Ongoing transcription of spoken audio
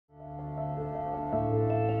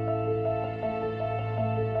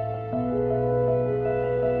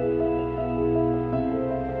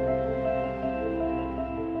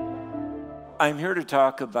I'm here to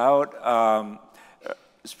talk about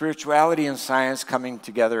spirituality and science coming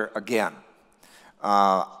together again.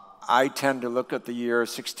 I tend to look at the year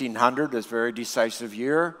 1600 as a very decisive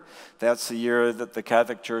year. That's the year that the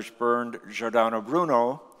Catholic Church burned Giordano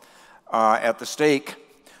Bruno at the stake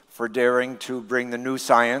for daring to bring the new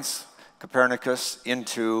science, Copernicus,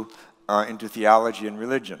 into theology and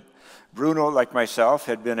religion. Bruno, like myself,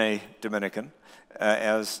 had been a Dominican,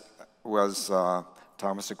 as was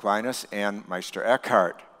Thomas Aquinas and Meister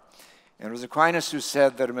Eckhart. And it was Aquinas who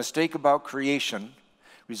said that a mistake about creation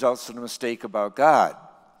results in a mistake about God.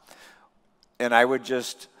 And I would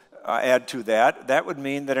just add to that, that would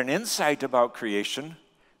mean that an insight about creation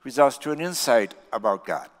results to an insight about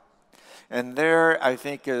God. And there, I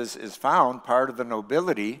think, is found part of the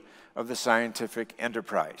nobility of the scientific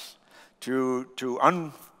enterprise, to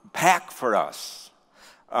unpack for us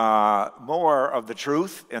more of the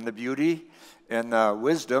truth and the beauty and the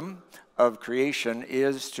wisdom of creation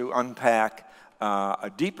is to unpack a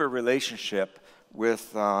deeper relationship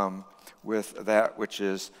with that which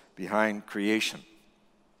is behind creation.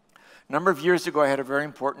 A number of years ago, I had a very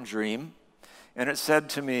important dream, and it said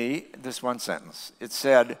to me this one sentence. It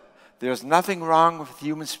said, "There's nothing wrong with the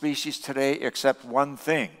human species today except one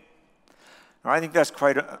thing." Now, I think that's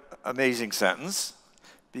quite an amazing sentence,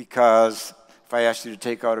 because if I asked you to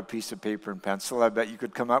take out a piece of paper and pencil, I bet you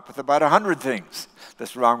could come up with about 100 things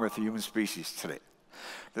that's wrong with the human species today.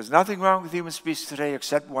 There's nothing wrong with the human species today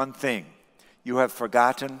except one thing. You have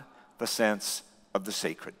forgotten the sense of the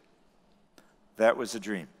sacred. That was a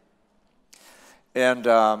dream. And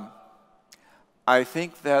I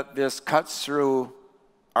think that this cuts through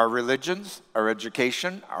our religions, our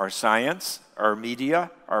education, our science, our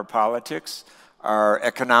media, our politics, our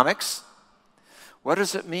economics. What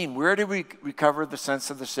does it mean? Where do we recover the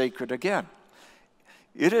sense of the sacred again?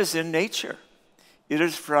 It is in nature. It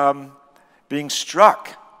is from being struck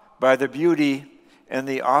by the beauty and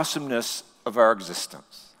the awesomeness of our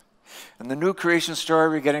existence. And the new creation story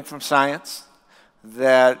we're getting from science,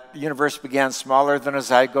 that the universe began smaller than a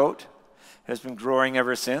zygote, has been growing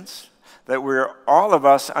ever since, that we're all of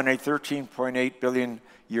us on a 13.8 billion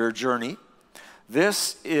year journey.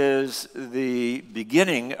 This is the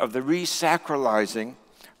beginning of the re-sacralizing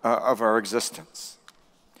of our existence.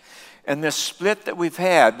 And this split that we've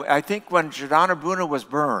had, I think when Giordano Bruno was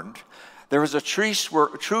burned, there was a truce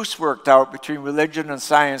worked out between religion and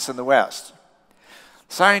science in the West.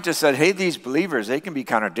 Scientists said, hey, these believers, they can be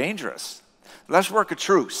kind of dangerous. Let's work a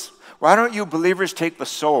truce. Why don't you believers take the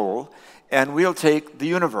soul and we'll take the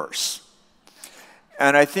universe?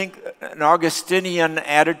 And I think an Augustinian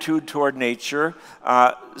attitude toward nature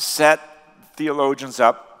set theologians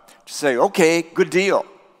up to say, okay, good deal.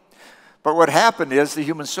 But what happened is the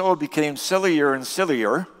human soul became sillier and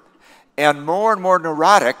sillier and more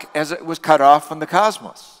neurotic as it was cut off from the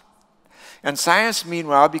cosmos. And science,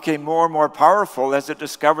 meanwhile, became more and more powerful as it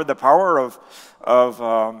discovered the power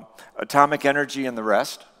of atomic energy and the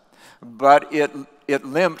rest. But it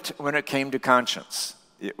limped when it came to conscience.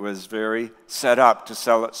 It was very set up to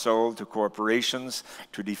sell its soul to corporations,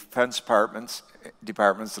 to defense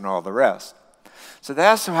departments, and all the rest. So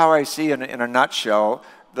that's how I see, in a nutshell,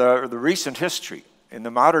 the recent history in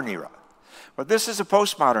the modern era. But this is a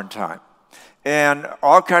postmodern time, and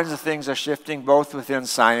all kinds of things are shifting both within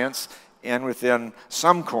science and within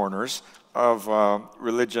some corners of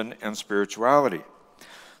religion and spirituality.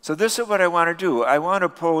 So this is what I want to do. I want to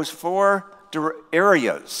pose 4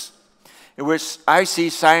 areas in which I see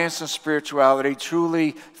science and spirituality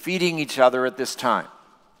truly feeding each other at this time.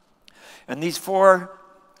 And these 4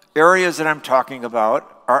 areas that I'm talking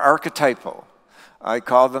about are archetypal. I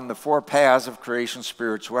call them the 4 paths of creation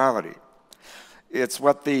spirituality. It's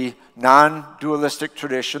what the non-dualistic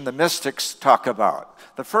tradition, the mystics, talk about.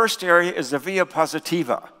 The first area is the via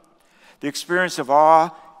positiva, the experience of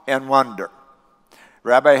awe and wonder.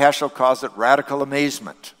 Rabbi Heschel calls it radical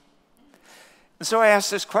amazement. And so I ask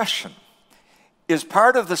this question. Is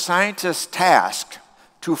part of the scientist's task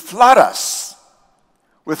to flood us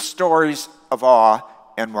with stories of awe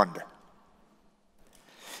and wonder?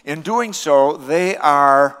 In doing so, they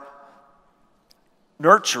are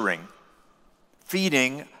nurturing,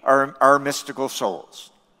 feeding our mystical souls.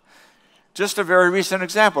 Just a very recent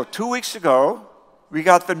example. 2 weeks ago, we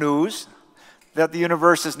got the news that the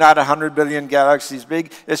universe is not 100 billion galaxies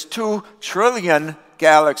big, it's 2 trillion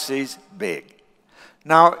galaxies big.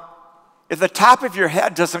 Now, if the top of your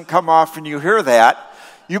head doesn't come off when you hear that,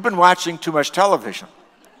 you've been watching too much television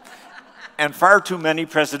and far too many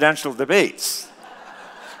presidential debates.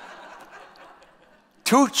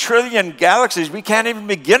 2 trillion galaxies, we can't even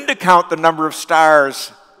begin to count the number of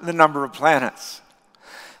stars, the number of planets.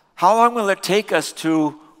 How long will it take us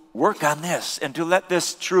to work on this and to let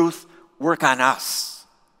this truth work on us?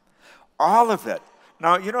 All of it.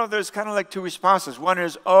 Now, you know, there's kind of like two responses. One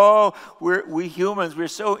is, oh, we humans, we're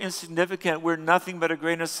so insignificant. We're nothing but a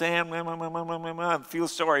grain of sand. Feel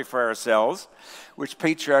sorry for ourselves, which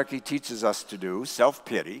patriarchy teaches us to do,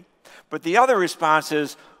 self-pity. But the other response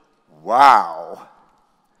is, wow,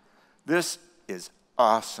 this is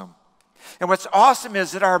awesome. And what's awesome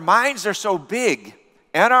is that our minds are so big,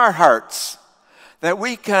 and our hearts, that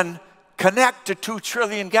we can connect to 2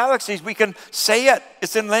 trillion galaxies. We can say it.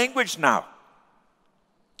 It's in language now.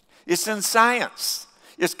 It's in science.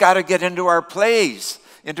 It's got to get into our plays,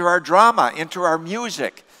 into our drama, into our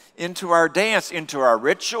music, into our dance, into our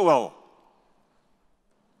ritual.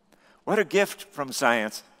 What a gift from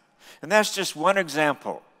science. And that's just one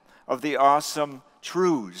example of the awesome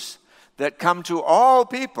truths that come to all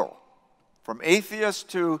people, from atheists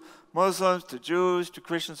to Muslims to Jews to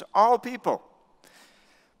Christians, all people.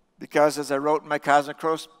 Because as I wrote in my Cosmic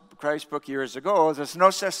Christ book years ago, there's no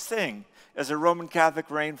such thing as a Roman Catholic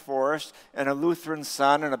rainforest and a Lutheran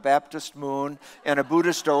sun and a Baptist moon and a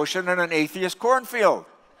Buddhist ocean and an atheist cornfield.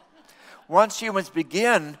 Once humans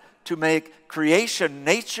begin to make creation,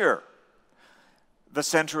 nature, the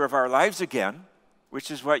center of our lives again, which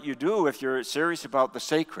is what you do if you're serious about the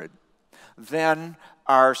sacred, then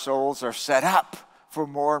our souls are set up for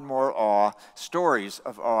more and more awe, stories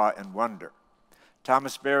of awe and wonder.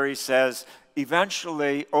 Thomas Berry says,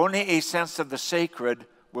 eventually, only a sense of the sacred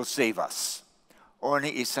will save us.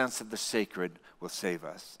 Only a sense of the sacred will save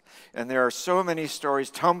us. And there are so many stories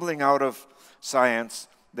tumbling out of science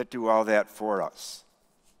that do all that for us.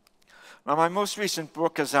 Now, my most recent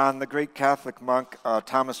book is on the great Catholic monk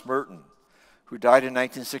Thomas Merton, who died in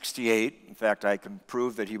 1968. In fact, I can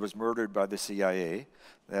prove that he was murdered by the CIA.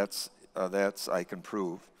 That's I can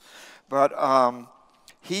prove. But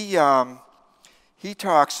he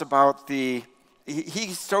talks about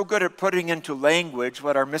he's so good at putting into language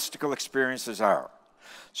what our mystical experiences are.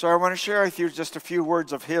 So I want to share with you just a few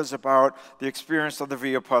words of his about the experience of the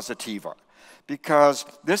via positiva, because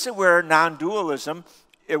this is where non-dualism,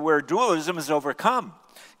 where dualism is overcome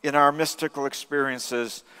in our mystical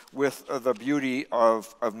experiences with the beauty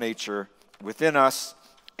of nature within us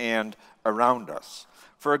and around us.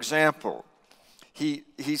 For example, he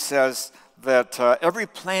says that every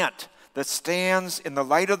plant that stands in the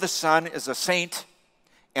light of the sun is a saint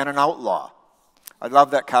and an outlaw. I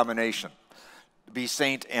love that combination, be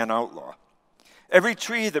saint and outlaw. Every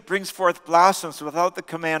tree that brings forth blossoms without the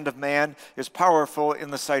command of man is powerful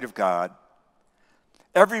in the sight of God.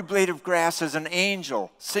 Every blade of grass is an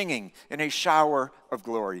angel singing in a shower of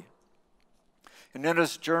glory. And in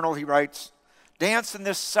his journal he writes, dance in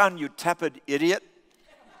this sun, you tepid idiot.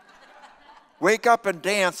 Wake up and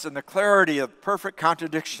dance in the clarity of perfect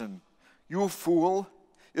contradiction. You fool,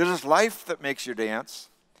 it is life that makes you dance.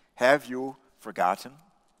 Have you forgotten?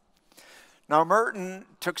 Now, Merton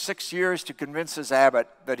took 6 years to convince his abbot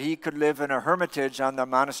that he could live in a hermitage on the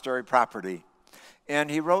monastery property.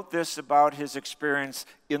 And he wrote this about his experience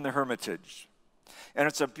in the hermitage. And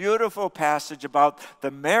it's a beautiful passage about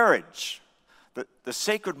the marriage, the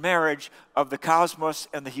sacred marriage of the cosmos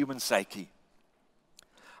and the human psyche.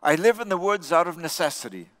 I live in the woods out of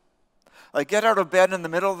necessity. I get out of bed in the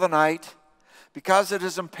middle of the night because it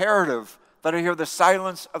is imperative that I hear the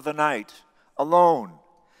silence of the night alone,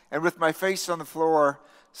 and with my face on the floor,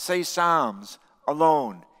 say psalms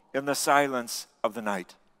alone in the silence of the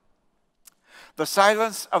night. The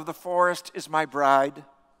silence of the forest is my bride,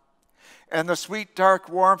 and the sweet dark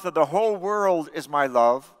warmth of the whole world is my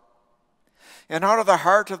love. And out of the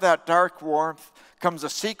heart of that dark warmth comes a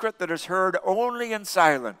secret that is heard only in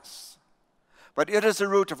silence. But it is the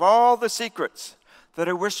root of all the secrets that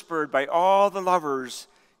are whispered by all the lovers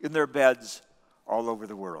in their beds all over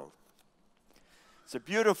the world. It's a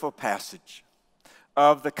beautiful passage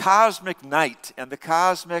of the cosmic night and the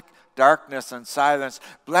cosmic darkness and silence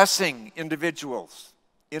blessing individuals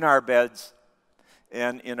in our beds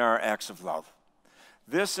and in our acts of love.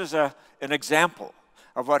 This is an example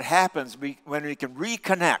of what happens when we can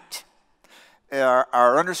reconnect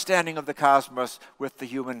our understanding of the cosmos with the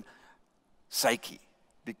human psyche,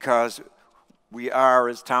 because we are,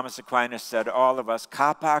 as Thomas Aquinas said, all of us,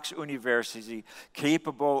 capax universi,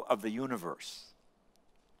 capable of the universe.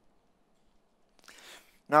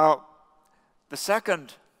 Now, the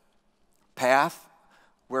second path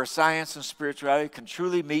where science and spirituality can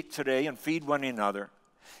truly meet today and feed one another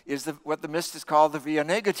is what the mystics call the via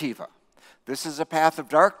negativa. This is a path of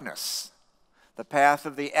darkness, the path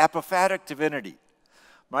of the apophatic divinity.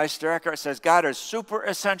 Meister Eckhart says God is super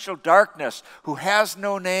essential darkness who has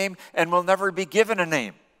no name and will never be given a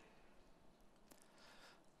name.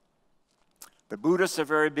 The Buddhists are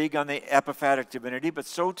very big on the apophatic divinity, but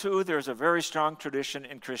so too there's a very strong tradition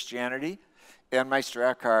in Christianity, and Meister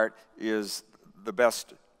Eckhart is the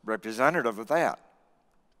best representative of that.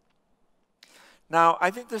 Now,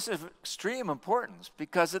 I think this is of extreme importance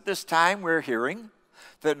because at this time we're hearing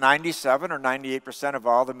that 97 or 98% of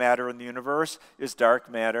all the matter in the universe is dark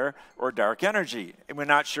matter or dark energy, and we're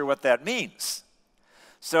not sure what that means.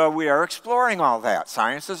 So we are exploring all that.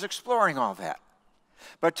 Science is exploring all that.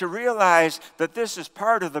 But to realize that this is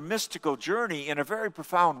part of the mystical journey in a very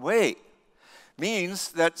profound way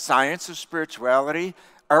means that science and spirituality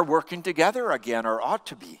are working together again, or ought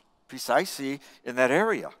to be, precisely in that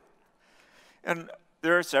area. And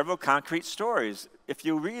there are several concrete stories. If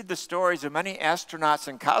you read the stories of many astronauts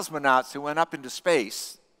and cosmonauts who went up into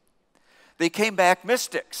space, they came back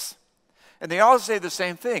mystics. And they all say the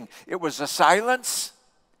same thing. It was the silence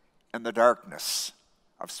and the darkness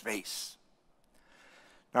of space.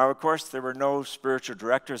 Now, of course, there were no spiritual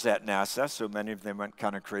directors at NASA, so many of them went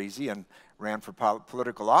kind of crazy and ran for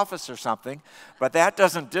political office or something. But that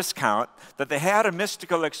doesn't discount that they had a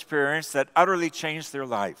mystical experience that utterly changed their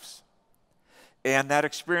lives. And that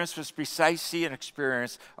experience was precisely an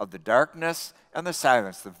experience of the darkness and the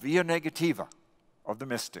silence, the via negativa of the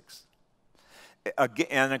mystics.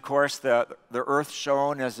 And of course, the earth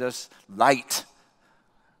shone as this light,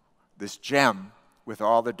 this gem with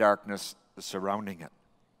all the darkness surrounding it.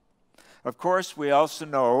 Of course, we also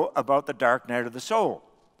know about the dark night of the soul.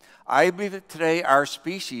 I believe that today our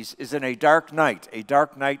species is in a dark night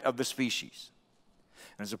of the species.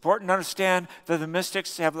 And it's important to understand that the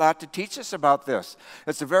mystics have a lot to teach us about this.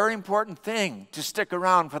 It's a very important thing to stick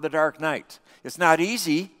around for the dark night. It's not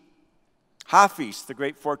easy. Hafiz, the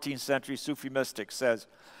great 14th century Sufi mystic, says,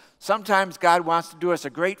 sometimes God wants to do us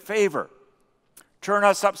a great favor, turn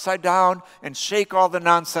us upside down and shake all the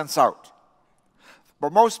nonsense out.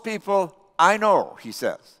 But most people I know, he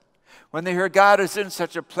says, when they hear God is in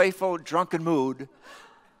such a playful, drunken mood,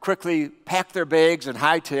 quickly pack their bags and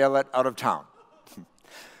hightail it out of town.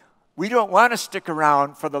 We don't want to stick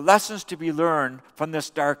around for the lessons to be learned from this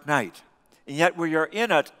dark night. And yet we are in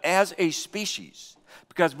it as a species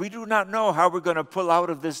because we do not know how we're going to pull out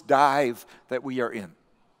of this dive that we are in.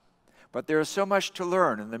 But there is so much to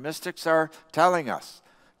learn, and the mystics are telling us,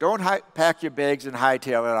 don't pack your bags and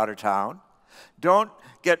hightail it out of town. Don't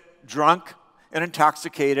get drunk and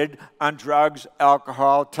intoxicated on drugs,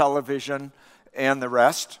 alcohol, television, and the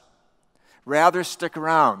rest. Rather, stick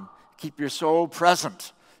around. Keep your soul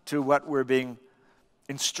present to what we're being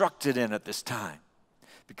instructed in at this time.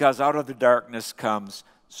 Because out of the darkness comes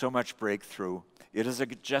so much breakthrough. It is a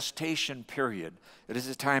gestation period. It is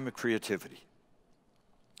a time of creativity.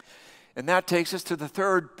 And that takes us to the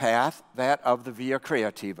third path, that of the via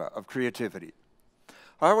creativa, of creativity.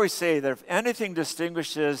 I always say that if anything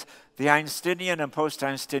distinguishes the Einsteinian and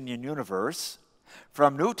post-Einsteinian universe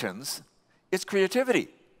from Newton's, it's creativity.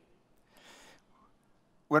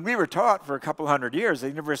 When we were taught for a couple hundred years the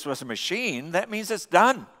universe was a machine, that means it's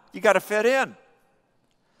done. You got to fit in.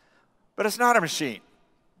 But it's not a machine.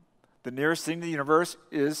 The nearest thing to the universe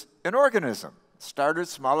is an organism. It started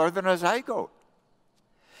smaller than a zygote.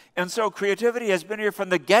 And so creativity has been here from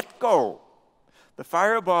the get-go. The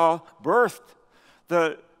fireball birthed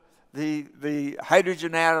the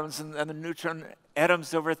hydrogen atoms and the neutron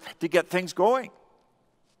atoms over to get things going.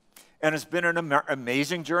 And it's been an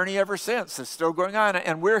amazing journey ever since. It's still going on.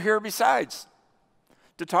 And we're here besides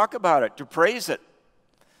to talk about it, to praise it,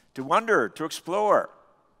 to wonder, to explore.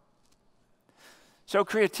 So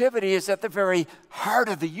creativity is at the very heart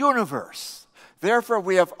of the universe. Therefore,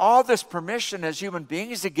 we have all this permission as human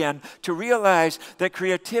beings again to realize that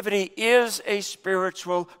creativity is a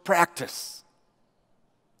spiritual practice.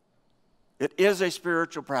 It is a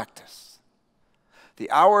spiritual practice. The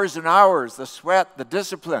hours and hours, the sweat, the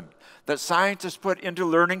discipline that scientists put into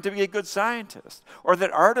learning to be a good scientist, or that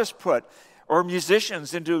artists put, or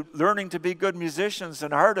musicians into learning to be good musicians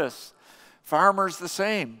and artists, farmers the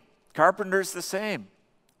same, carpenters the same,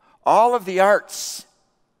 all of the arts.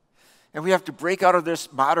 And we have to break out of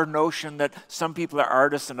this modern notion that some people are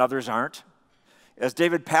artists and others aren't. As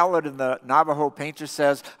David Palladin, the Navajo painter,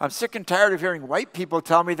 says, I'm sick and tired of hearing white people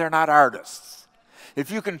tell me they're not artists.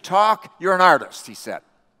 If you can talk, you're an artist, he said,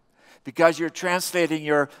 because you're translating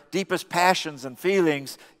your deepest passions and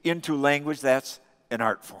feelings into language that's an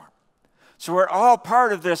art form. So we're all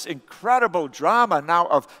part of this incredible drama now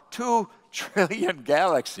of 2 trillion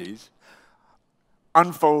galaxies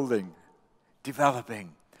unfolding,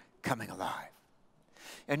 developing, coming alive.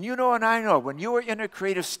 And you know and I know, when you are in a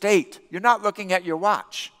creative state, you're not looking at your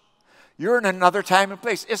watch. You're in another time and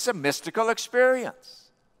place. It's a mystical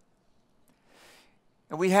experience.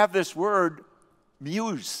 And we have this word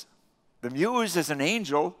muse. The muse is an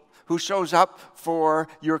angel who shows up for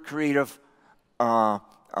your creative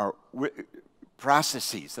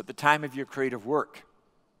processes at the time of your creative work.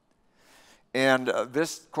 And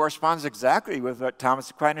this corresponds exactly with what Thomas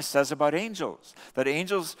Aquinas says about angels, that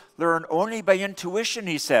angels learn only by intuition,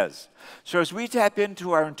 he says. So as we tap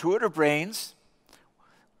into our intuitive brains,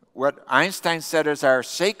 what Einstein said is our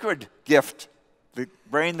sacred gift, the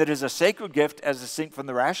brain that is a sacred gift as distinct from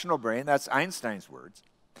the rational brain, that's Einstein's words.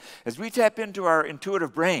 As we tap into our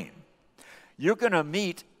intuitive brain, you're going to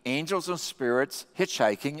meet angels and spirits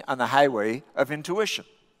hitchhiking on the highway of intuition.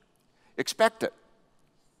 Expect it.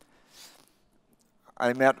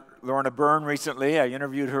 I met Lorna Byrne recently. I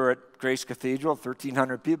interviewed her at Grace Cathedral.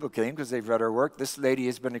 1,300 people came because they've read her work. This lady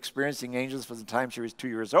has been experiencing angels from the time she was 2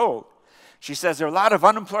 years old. She says, there are a lot of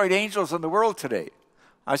unemployed angels in the world today.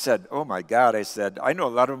 I said, oh my God. I said, I know a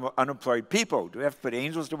lot of unemployed people. Do we have to put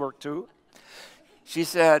angels to work too? She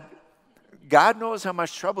said, God knows how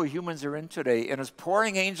much trouble humans are in today and is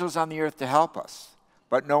pouring angels on the earth to help us,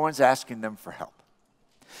 but no one's asking them for help.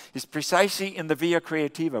 It's precisely in the via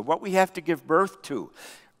creativa, what we have to give birth to,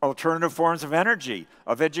 alternative forms of energy,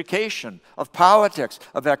 of education, of politics,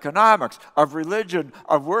 of economics, of religion,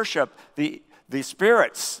 of worship. The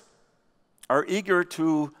spirits are eager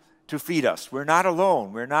to feed us. We're not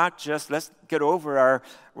alone. We're not just, let's get over our,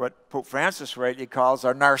 what Pope Francis rightly calls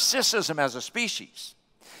our narcissism as a species,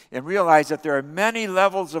 and realize that there are many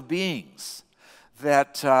levels of beings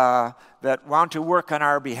that want to work on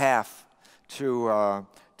our behalf to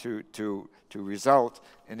result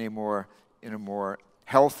in a more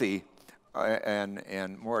healthy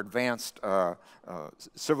and more advanced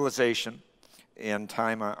civilization and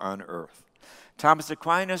time on earth. Thomas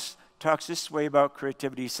Aquinas talks this way about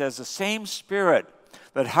creativity. He says, the same spirit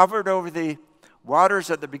that hovered over the waters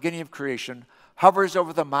at the beginning of creation hovers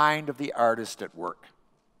over the mind of the artist at work.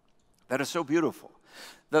 That is so beautiful.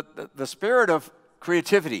 The spirit of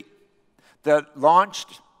creativity that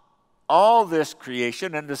launched all this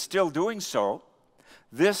creation and is still doing so,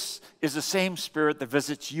 this is the same spirit that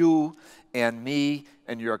visits you and me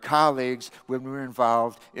and your colleagues when we're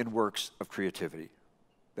involved in works of creativity.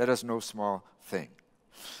 That is no small thing.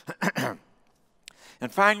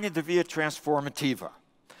 And finally, the via transformativa.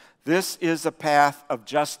 This is a path of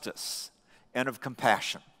justice and of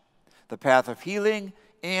compassion, the path of healing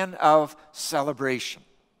and of celebration.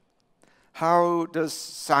 How does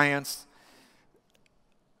science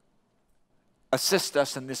assist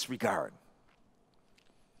us in this regard?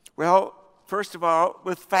 Well, first of all,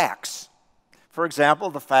 with facts. For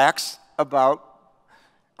example, the facts about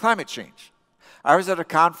climate change. I was at a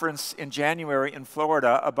conference in January in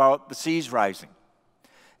Florida about the seas rising.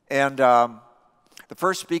 And the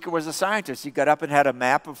first speaker was a scientist. He got up and had a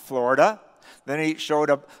map of Florida. Then he showed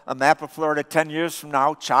a map of Florida 10 years from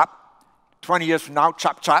now, chop. 20 years from now,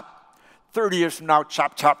 chop, chop. 30 years from now,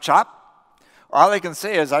 chop, chop, chop. All I can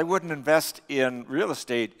say is I wouldn't invest in real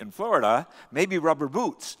estate in Florida, maybe rubber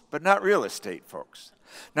boots, but not real estate, folks.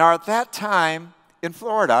 Now, at that time in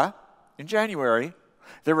Florida, in January,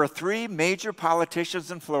 there were 3 major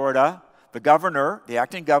politicians in Florida, the governor, the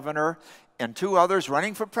acting governor, and 2 others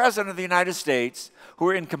running for president of the United States who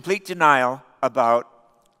were in complete denial about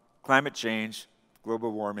climate change,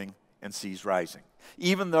 global warming, and seas rising.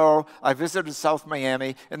 Even though I visited South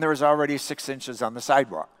Miami and there was already 6 inches on the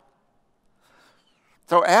sidewalk.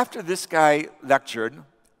 So after this guy lectured,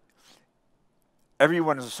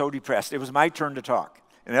 everyone was so depressed. It was my turn to talk.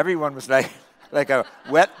 And everyone was like a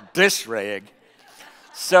wet dish rag.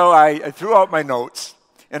 So I threw out my notes.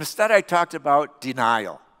 And instead I talked about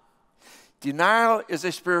denial. Denial is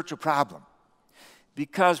a spiritual problem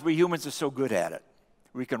because we humans are so good at it.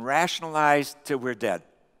 We can rationalize till we're dead.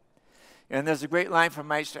 And there's a great line from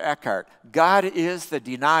Meister Eckhart. God is the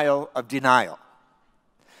denial of denial.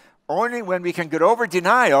 Only when we can get over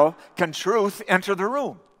denial can truth enter the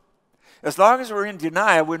room. As long as we're in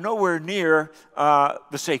denial, we're nowhere near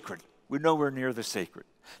the sacred. We're nowhere near the sacred.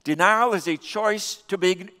 Denial is a choice to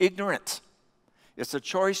be ignorant. It's a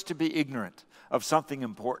choice to be ignorant of something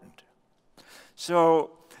important.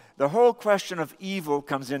 So the whole question of evil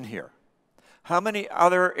comes in here. How many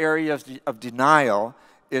other areas of denial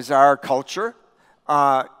is our culture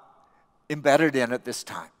embedded in at this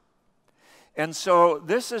time? And so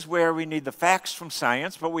this is where we need the facts from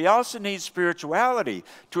science, but we also need spirituality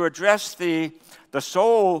to address the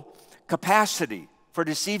soul capacity for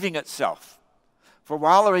deceiving itself, for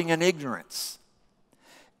wallowing in ignorance,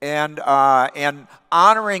 and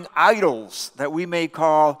honoring idols that we may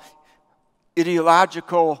call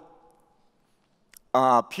ideological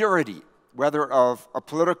purity, whether of a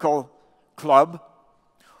political club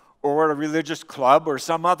or a religious club or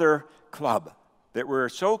some other club, that we're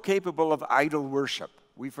so capable of idol worship.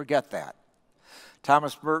 We forget that.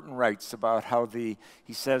 Thomas Merton writes about how he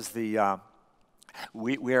says we are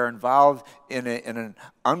involved in an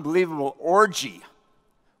unbelievable orgy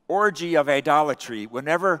of idolatry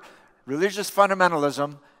whenever religious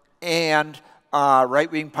fundamentalism and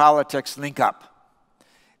right-wing politics link up.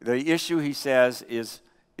 The issue, he says,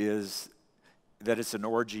 is that it's an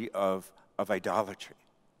orgy of idolatry.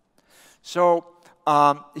 So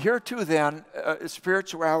here too then,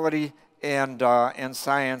 spirituality and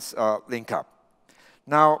science link up.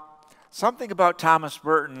 Now, something about Thomas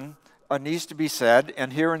Merton needs to be said,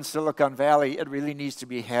 and here in Silicon Valley, it really needs to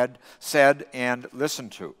be said and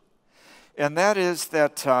listened to. And that is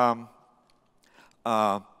that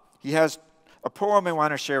he has a poem I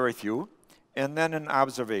want to share with you, and then an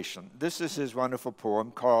observation. This is his wonderful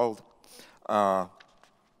poem called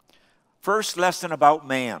First Lesson About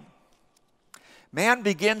Man. Man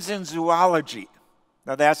begins in zoology.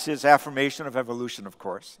 Now that's his affirmation of evolution, of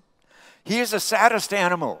course. He is the saddest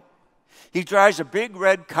animal. He drives a big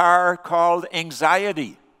red car called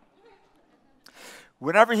anxiety.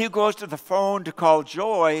 Whenever he goes to the phone to call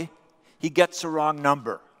joy, he gets the wrong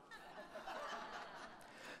number.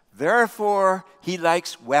 Therefore, he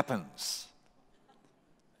likes weapons.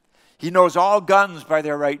 He knows all guns by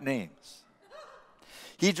their right names.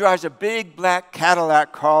 He drives a big black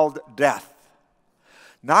Cadillac called death.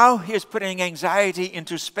 Now he is putting anxiety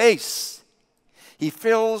into space. He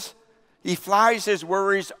flies his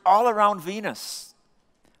worries all around Venus,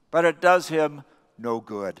 but it does him no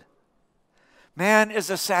good. Man is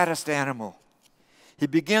the saddest animal. He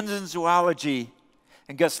begins in zoology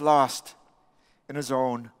and gets lost in his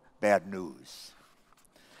own bad news.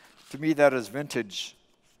 To me, that is vintage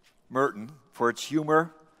Merton for its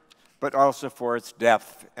humor, but also for its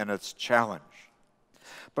depth and its challenge.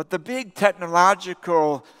 But the big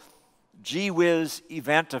technological gee-whiz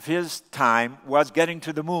event of his time was getting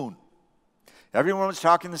to the moon. Everyone was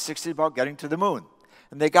talking in the 60s about getting to the moon.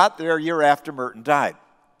 And they got there a year after Merton died.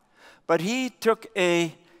 But he took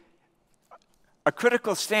a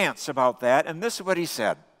critical stance about that, and this is what he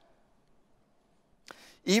said.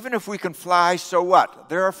 Even if we can fly, so what?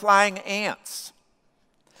 There are flying ants.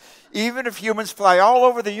 Even if humans fly all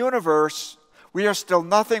over the universe, we are still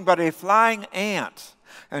nothing but a flying ant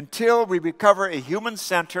until we recover a human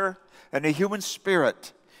center and a human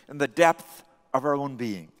spirit in the depth of our own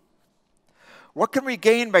being. What can we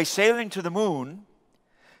gain by sailing to the moon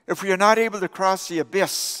if we are not able to cross the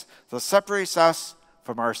abyss that separates us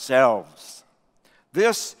from ourselves?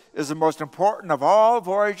 This is the most important of all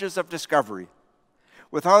voyages of discovery.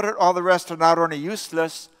 Without it, all the rest are not only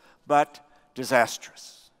useless, but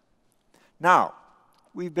disastrous. Now,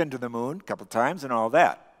 we've been to the moon a couple times and all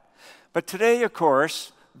that. But today, of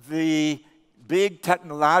course, the big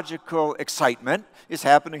technological excitement is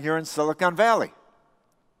happening here in Silicon Valley.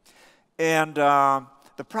 And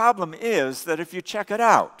the problem is that if you check it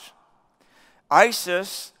out,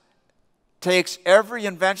 ISIS takes every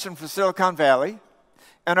invention from Silicon Valley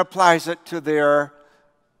and applies it to their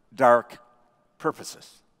dark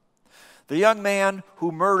purposes. The young man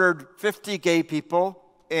who murdered 50 gay people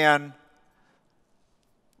and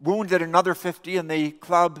wounded another 50 in the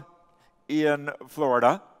club in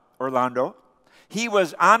Florida, Orlando, he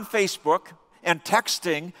was on Facebook and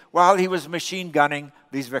texting while he was machine gunning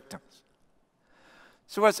these victims.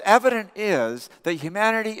 So what's evident is that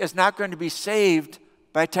humanity is not going to be saved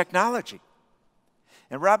by technology.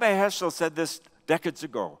 And Rabbi Heschel said this decades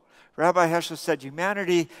ago. Rabbi Heschel said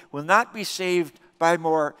humanity will not be saved by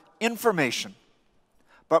more information,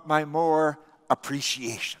 but by more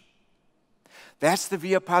appreciation. That's the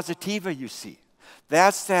via positiva, you see.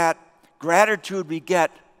 That's that gratitude we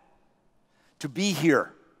get to be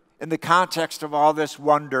here in the context of all this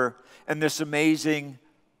wonder and this amazing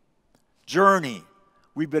journey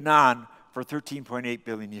we've been on for 13.8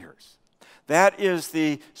 billion years. That is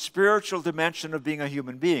the spiritual dimension of being a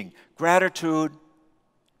human being. Gratitude,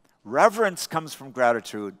 reverence comes from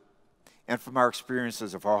gratitude and from our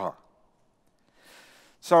experiences of awe.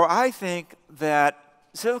 So I think that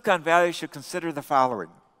Silicon Valley should consider the following.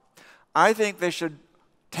 I think they should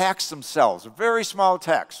tax themselves, a very small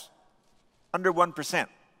tax, under 1%.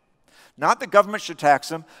 Not the government should tax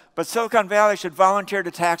them, but Silicon Valley should volunteer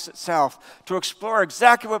to tax itself to explore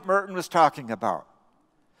exactly what Merton was talking about,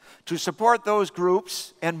 to support those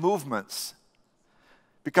groups and movements.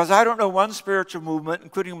 Because I don't know one spiritual movement,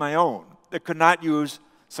 including my own, that could not use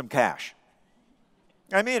some cash.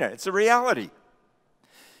 I mean it. It's a reality.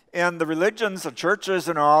 And the religions, the churches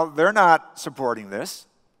and all, they're not supporting this.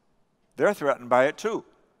 They're threatened by it too.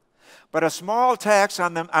 but a small tax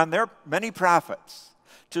on them, on their many profits,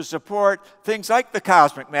 to support things like the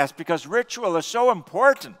cosmic mass, because ritual is so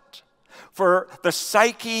important for the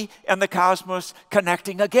psyche and the cosmos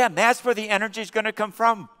connecting again. That's where the energy is going to come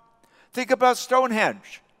from. Think about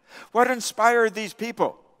Stonehenge. What inspired these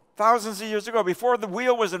people thousands of years ago, before the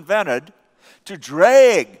wheel was invented, to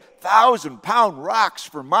drag 1,000-pound rocks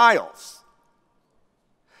for miles?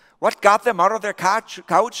 What got them out of their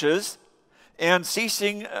couches and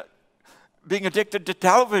ceasing being addicted to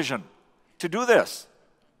television to do this?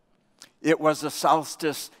 It was the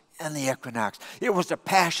solstice and the equinox. It was the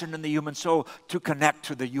passion in the human soul to connect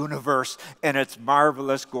to the universe and its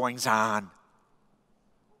marvelous goings-on.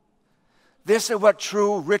 This is what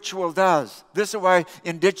true ritual does. This is why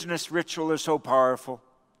indigenous ritual is so powerful,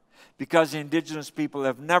 because the indigenous people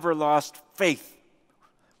have never lost faith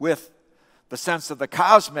with the sense of the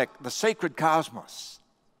cosmic, the sacred cosmos.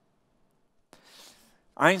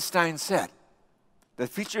 Einstein said, the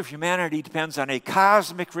future of humanity depends on a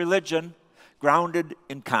cosmic religion grounded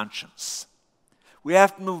in conscience. We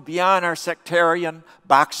have to move beyond our sectarian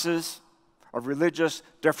boxes of religious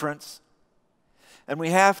difference, and we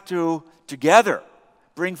have to, together,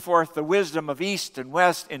 bring forth the wisdom of East and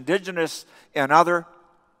West, indigenous and other,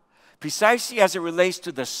 precisely as it relates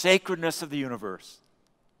to the sacredness of the universe.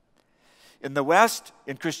 In the West,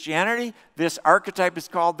 in Christianity, this archetype is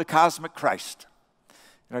called the cosmic Christ.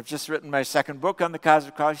 And I've just written my second book on the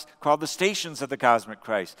cosmic Christ called The Stations of the Cosmic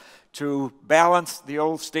Christ, to balance the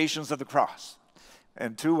old stations of the cross.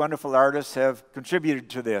 And two wonderful artists have contributed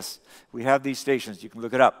to this. We have these stations. You can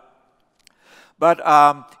look it up. But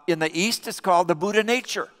in the East, it's called the Buddha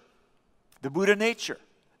nature. The Buddha nature.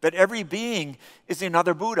 That every being is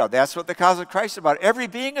another Buddha. That's what the cosmic Christ is about. Every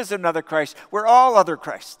being is another Christ. We're all other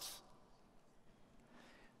Christs.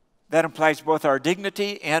 That implies both our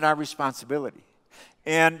dignity and our responsibility.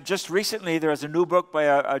 And just recently, there was a new book by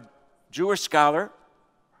a Jewish scholar,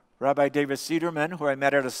 Rabbi David Cederman, who I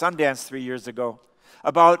met at a Sundance 3 years ago,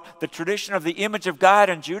 about the tradition of the image of God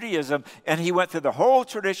in Judaism. And he went through the whole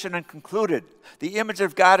tradition and concluded the image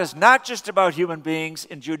of God is not just about human beings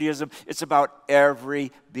in Judaism, it's about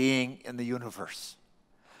every being in the universe.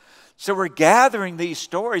 So we're gathering these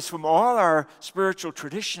stories from all our spiritual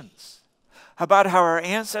traditions about how our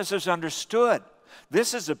ancestors understood.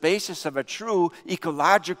 This is the basis of a true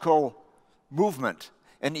ecological movement,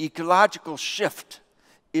 an ecological shift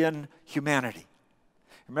in humanity.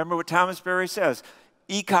 Remember what Thomas Berry says,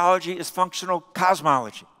 ecology is functional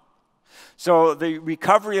cosmology. So the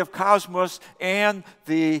recovery of cosmos and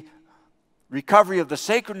the recovery of the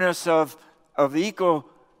sacredness of the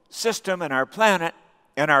ecosystem and our planet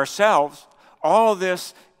and ourselves, all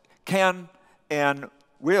this can and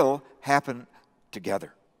will happen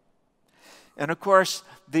together. And of course,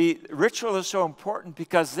 the ritual is so important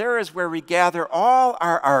because there is where we gather all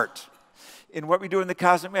our art. In what we do in the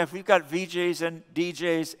Cosmic Math, we've got VJs and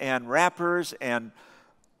DJs and rappers and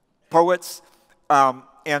poets,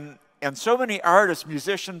 and so many artists,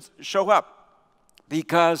 musicians show up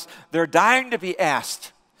because they're dying to be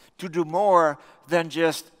asked to do more than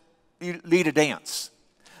just lead a dance.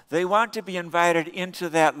 They want to be invited into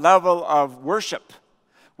that level of worship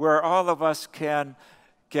where all of us can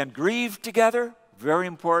grieve together, very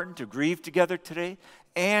important to grieve together today,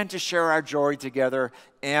 and to share our joy together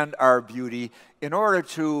and our beauty in order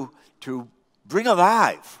to bring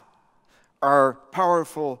alive our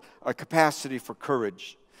powerful capacity for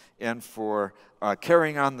courage and for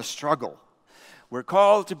carrying on the struggle. We're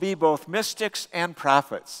called to be both mystics and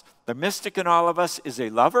prophets. The mystic in all of us is a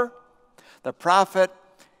lover. The prophet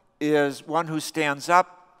is one who stands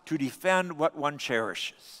up to defend what one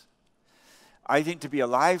cherishes. I think to be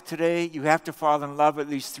alive today, you have to fall in love at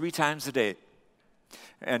least 3 times a day.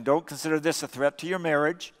 And don't consider this a threat to your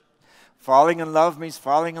marriage. Falling in love means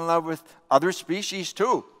falling in love with other species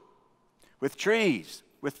too. With trees,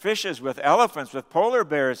 with fishes, with elephants, with polar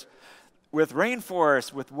bears, with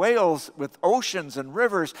rainforests, with whales, with oceans and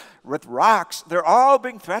rivers, with rocks. They're all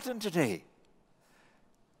being threatened today.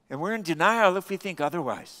 And we're in denial if we think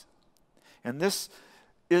otherwise. And this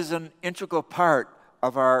is an integral part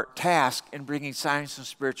of our task in bringing science and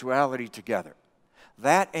spirituality together.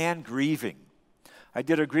 That and grieving. I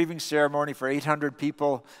did a grieving ceremony for 800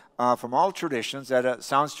 people from all traditions at a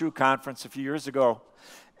Sounds True conference a few years ago.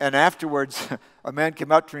 And afterwards, a man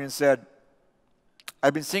came up to me and said,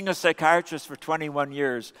 I've been seeing a psychiatrist for 21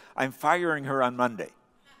 years. I'm firing her on Monday.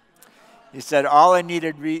 He said, all I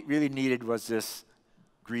really needed was this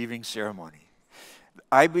grieving ceremony.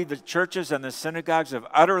 I believe the churches and the synagogues have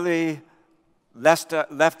utterly left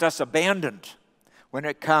us abandoned when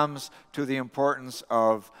it comes to the importance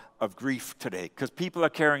of of grief today, because people are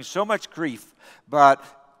carrying so much grief, but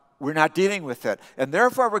we're not dealing with it. And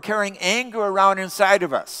therefore, we're carrying anger around inside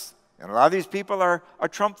of us. And a lot of these people are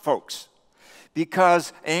Trump folks,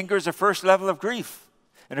 because anger is the first level of grief.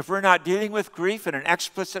 And if we're not dealing with grief in an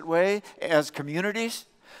explicit way as communities,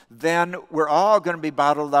 then we're all going to be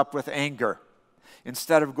bottled up with anger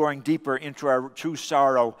instead of going deeper into our true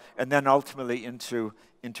sorrow and then ultimately into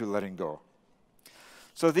letting go.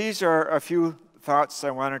 So these are a few thoughts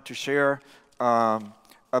I wanted to share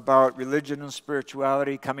about religion and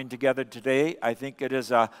spirituality coming together today. I think it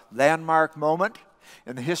is a landmark moment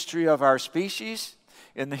in the history of our species,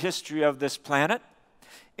 in the history of this planet,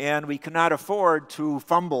 and we cannot afford to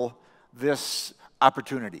fumble this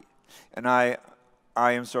opportunity. And I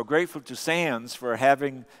am so grateful to SANS for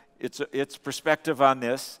having its perspective on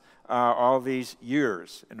this all these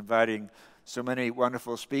years, inviting so many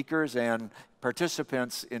wonderful speakers and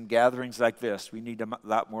participants in gatherings like this. We need a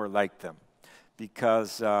lot more like them,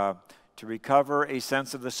 because to recover a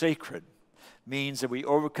sense of the sacred means that we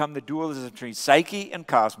overcome the dualism between psyche and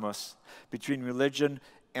cosmos, between religion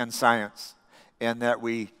and science, and that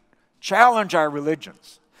we challenge our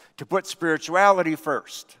religions to put spirituality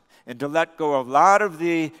first and to let go of a lot of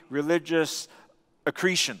the religious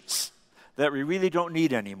accretions that we really don't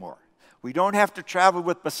need anymore. We don't have to travel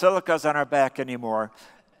with basilicas on our back anymore.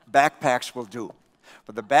 Backpacks will do.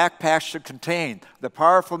 But the backpack should contain the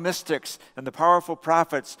powerful mystics and the powerful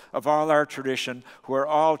prophets of all our tradition, who are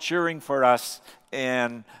all cheering for us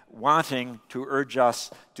and wanting to urge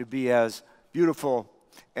us to be as beautiful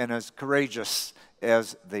and as courageous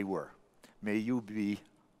as they were. May you be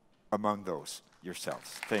among those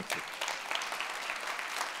yourselves. Thank you.